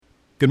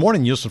Good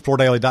morning, you listen to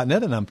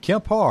FloorDaily.net, and I'm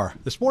Kemp Harr.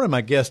 This morning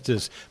my guest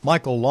is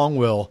Michael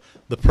Longwell,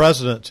 the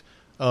president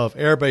of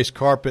Airbase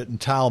Carpet and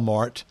Tile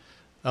Mart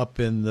up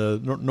in the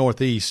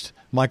Northeast.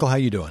 Michael, how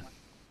you doing?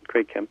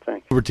 Great, Kemp,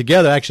 thanks. We were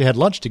together, actually had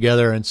lunch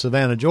together in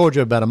Savannah,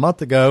 Georgia about a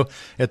month ago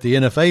at the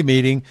NFA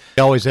meeting.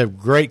 We always have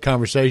great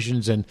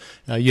conversations, and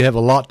you have a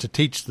lot to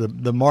teach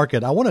the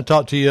market. I want to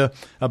talk to you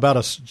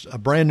about a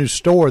brand new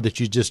store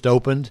that you just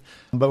opened.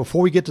 But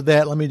before we get to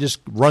that, let me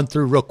just run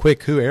through real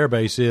quick who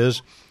Airbase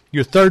is.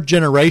 Your third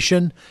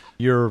generation,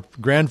 your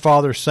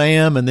grandfather,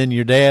 Sam, and then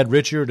your dad,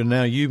 Richard, and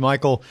now you,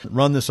 Michael,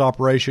 run this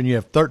operation. You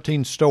have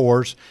 13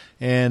 stores,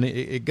 and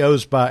it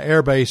goes by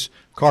Airbase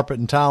Carpet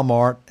and Tile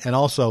Mart and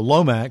also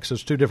Lomax.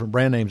 Those two different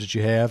brand names that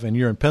you have. And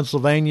you're in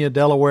Pennsylvania,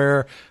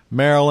 Delaware,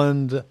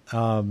 Maryland,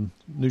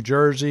 New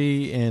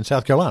Jersey, and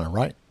South Carolina,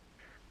 right?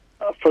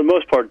 For the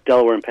most part,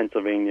 Delaware and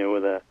Pennsylvania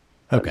with an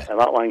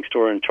outlying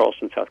store in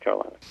Charleston, South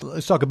Carolina.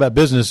 Let's talk about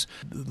business.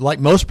 Like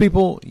most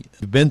people,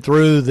 you've been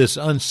through this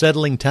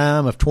unsettling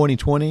time of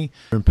 2020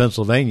 in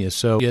Pennsylvania.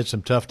 So you had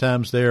some tough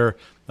times there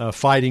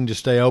fighting to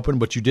stay open,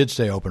 but you did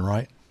stay open,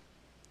 right?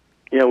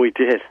 Yeah, we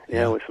did.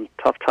 Yeah, with some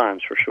tough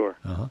times for sure.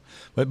 Uh-huh.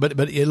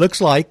 But it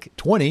looks like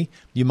 20,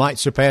 you might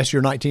surpass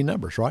your 19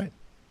 numbers, right?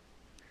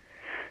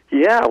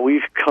 Yeah, we've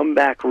come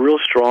back real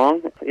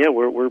strong. Yeah,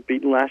 we're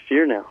beating last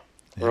year now.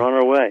 Yeah. We're on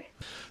our way.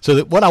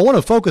 So what I want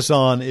to focus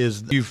on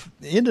is you've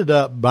ended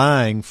up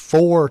buying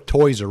 4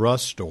 Toys R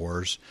Us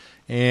stores,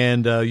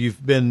 and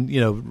you've been,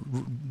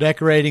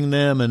 decorating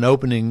them and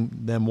opening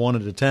them one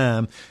at a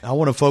time. I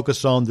want to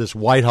focus on this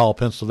Whitehall,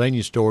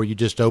 Pennsylvania store you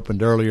just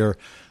opened earlier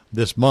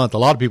this month. A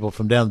lot of people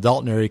from down the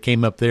Dalton area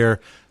came up there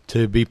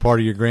to be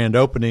part of your grand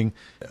opening.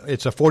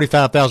 It's a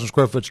 45,000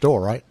 square foot store,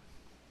 right?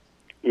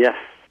 Yes.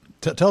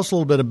 Tell us a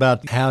little bit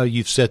about how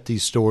you've set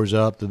these stores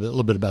up, a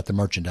little bit about the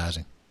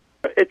merchandising.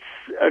 It's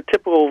a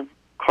typical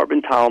carpet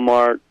and tile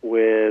mart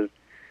with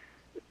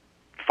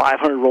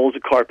 500 rolls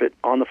of carpet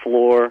on the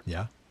floor,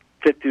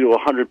 50 to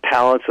 100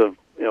 pallets of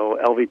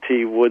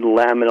LVT wood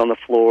laminate on the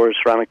floor,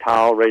 ceramic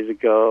tile ready to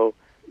go,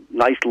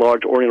 nice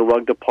large oriental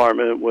rug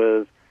department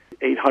with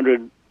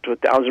 800 to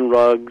 1,000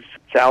 rugs,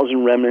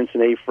 1,000 remnants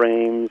and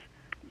A-frames,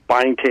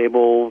 binding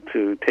table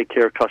to take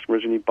care of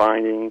customers who need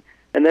binding,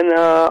 and then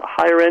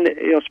higher end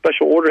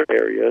special order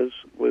areas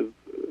with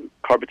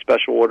carpet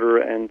special order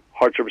and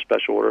hard surface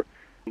special order,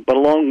 but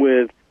along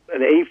with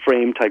an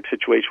A-frame type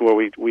situation where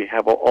we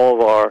have all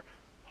of our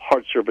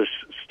hard surface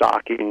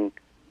stocking,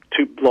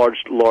 to large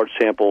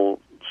sample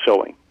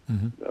sewing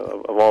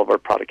of all of our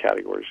product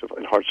categories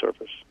in hard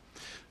surface.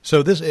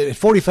 So this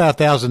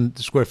 45,000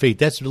 square feet,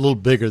 that's a little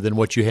bigger than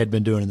what you had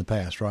been doing in the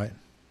past, right?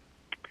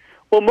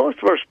 Well, most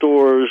of our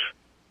stores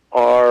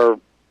are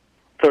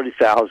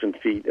 30,000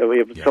 feet. We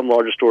have some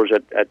larger stores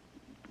at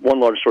one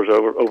large store is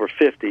over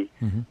 50.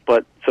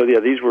 But so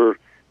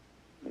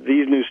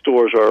these new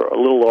stores are a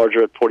little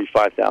larger at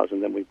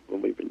 45,000 than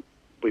we've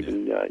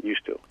been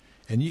used to.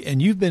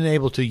 And you've been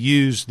able to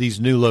use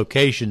these new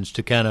locations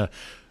to kind of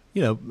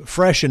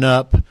freshen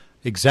up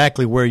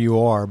exactly where you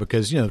are,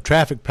 because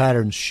traffic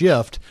patterns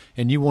shift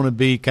and you want to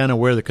be kind of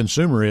where the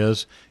consumer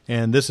is,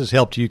 and this has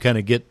helped you kind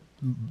of get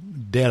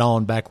dead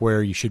on back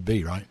where you should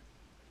be, right?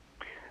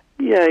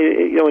 Yeah,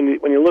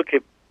 when you look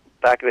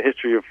back at the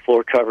history of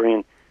floor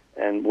covering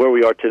and where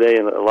we are today,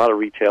 and a lot of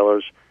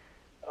retailers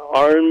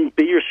are in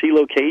B or C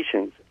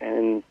locations,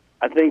 and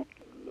I think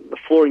the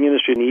flooring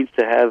industry needs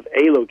to have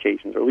A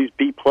locations, or at least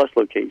B plus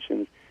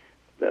locations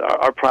that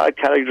our product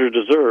category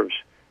deserves.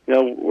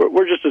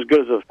 We're just as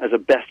good as a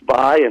Best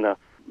Buy and a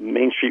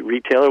Main Street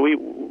retailer.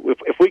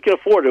 If we can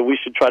afford it, we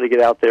should try to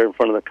get out there in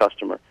front of the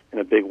customer in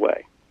a big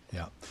way.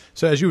 Yeah.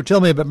 So as you were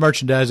telling me about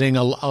merchandising,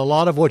 a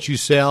lot of what you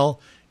sell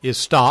is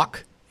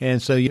stock,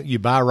 and so you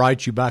buy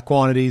rights, you buy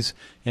quantities,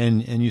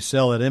 and you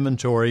sell that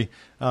inventory.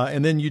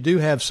 And then you do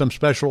have some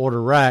special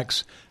order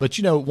racks. But,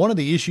 one of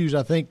the issues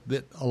I think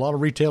that a lot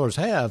of retailers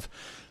have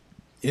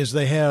is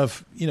they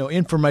have,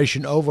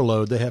 information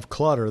overload. They have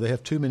clutter. They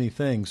have too many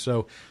things.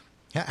 So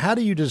how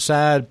do you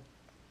decide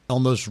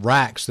on those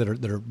racks that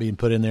are being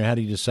put in there? How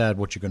do you decide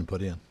what you're going to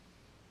put in?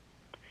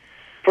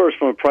 First,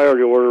 from a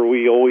priority order,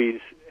 we always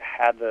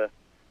had the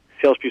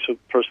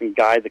salesperson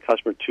guide the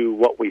customer to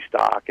what we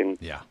stock and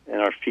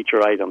our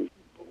feature items.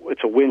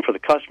 It's a win for the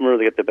customer.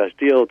 They get the best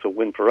deal. It's a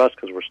win for us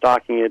because we're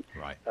stocking it.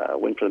 Right. A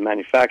win for the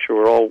manufacturer.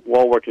 We're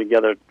all working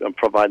together and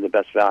providing the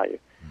best value.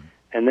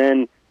 And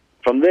then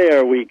from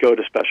there, we go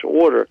to special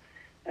order.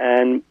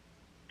 And,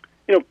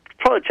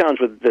 part of the challenge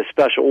with the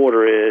special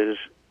order is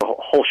the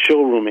whole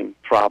showrooming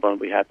problem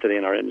we have today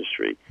in our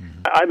industry.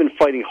 I've been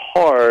fighting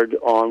hard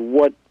on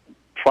what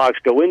products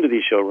go into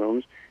these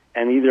showrooms,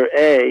 and either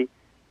A,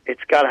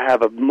 it's got to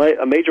have a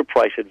major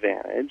price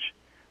advantage,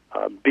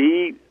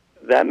 B,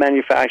 that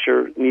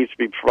manufacturer needs to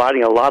be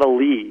providing a lot of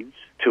leads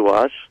to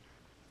us,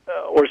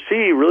 or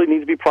C, really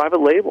needs to be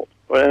private label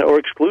or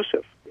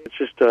exclusive. It's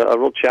just a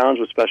real challenge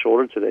with special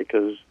order today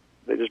because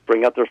they just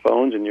bring out their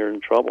phones and you're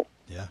in trouble.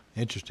 Yeah,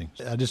 interesting.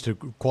 Just to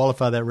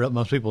qualify that,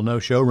 most people know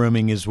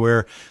showrooming is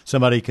where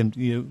somebody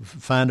can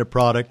find a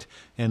product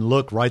and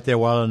look right there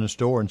while in the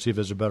store and see if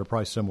there's a better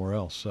price somewhere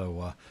else.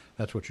 So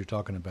that's what you're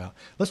talking about.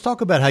 Let's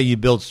talk about how you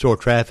build store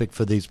traffic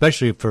for these,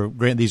 especially for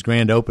these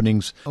grand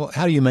openings.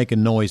 How do you make a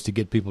noise to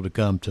get people to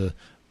come to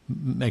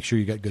make sure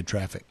you got good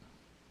traffic?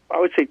 I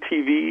would say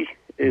TV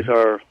is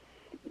our,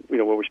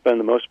 where we spend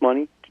the most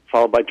money,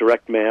 followed by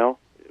direct mail.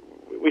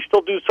 We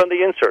still do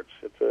Sunday inserts.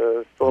 It's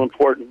still an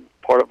important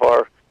part of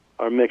our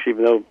mix,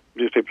 even though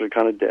newspapers are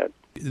kind of dead.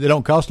 They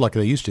don't cost like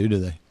they used to, do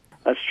they?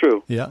 That's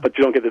true. Yeah. But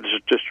you don't get the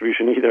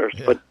distribution either.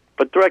 Yeah.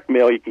 But direct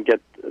mail, you can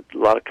get a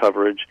lot of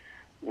coverage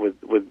with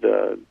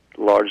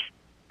large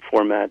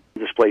format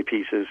display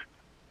pieces,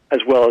 as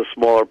well as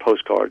smaller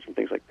postcards and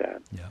things like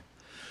that. Yeah.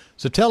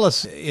 So tell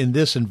us, in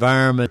this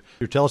environment,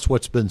 tell us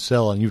what's been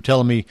selling. You were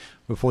telling me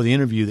before the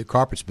interview that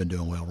carpet's been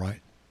doing well, right?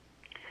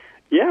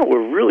 Yeah,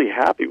 we're really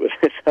happy with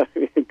it. I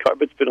mean,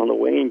 carpet's been on the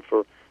wane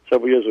for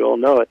several years. We all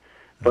know it.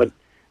 But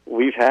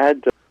we've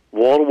had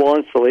wall-to-wall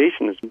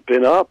installation has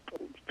been up,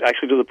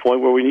 actually to the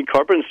point where we need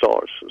carpet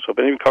installers. So if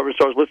any carpet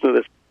installers listen to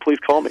this, please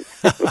call me.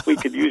 We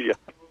could use you.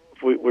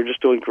 We're just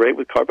doing great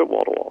with carpet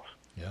wall-to-walls.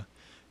 Yeah.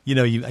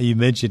 You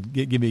mentioned,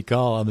 give me a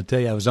call. I'm going to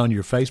tell you, I was on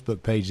your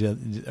Facebook page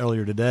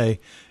earlier today,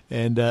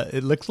 and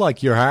it looks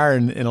like you're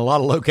hiring in a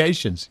lot of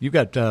locations. You've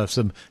got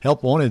some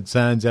help wanted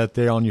signs out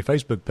there on your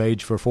Facebook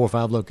page for 4 or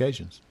 5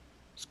 locations.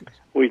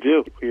 We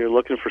do. We are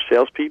looking for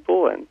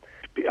salespeople and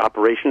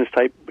operations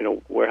type,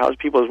 warehouse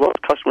people, as well as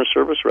customer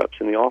service reps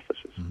in the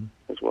offices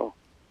as well.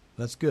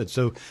 That's good.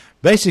 So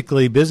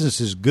basically,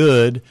 business is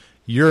good.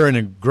 You're in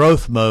a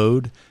growth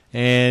mode,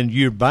 and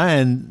you're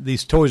buying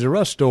these Toys R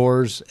Us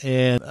stores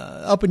and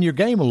upping your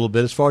game a little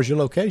bit as far as your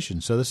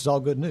location. So this is all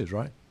good news,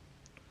 right?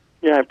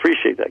 Yeah, I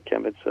appreciate that,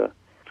 Kim. It's a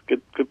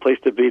good place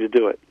to be to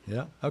do it.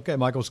 Yeah. Okay,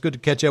 Michael, it's good to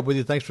catch up with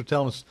you. Thanks for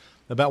telling us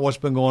about what's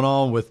been going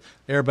on with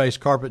Airbase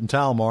Carpet and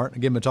Tile Mart.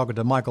 Again, we're talking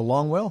to Michael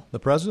Longwell, the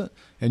president,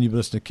 and you've been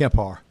listening to Kemp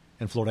Harr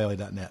and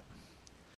FloorDaily.net.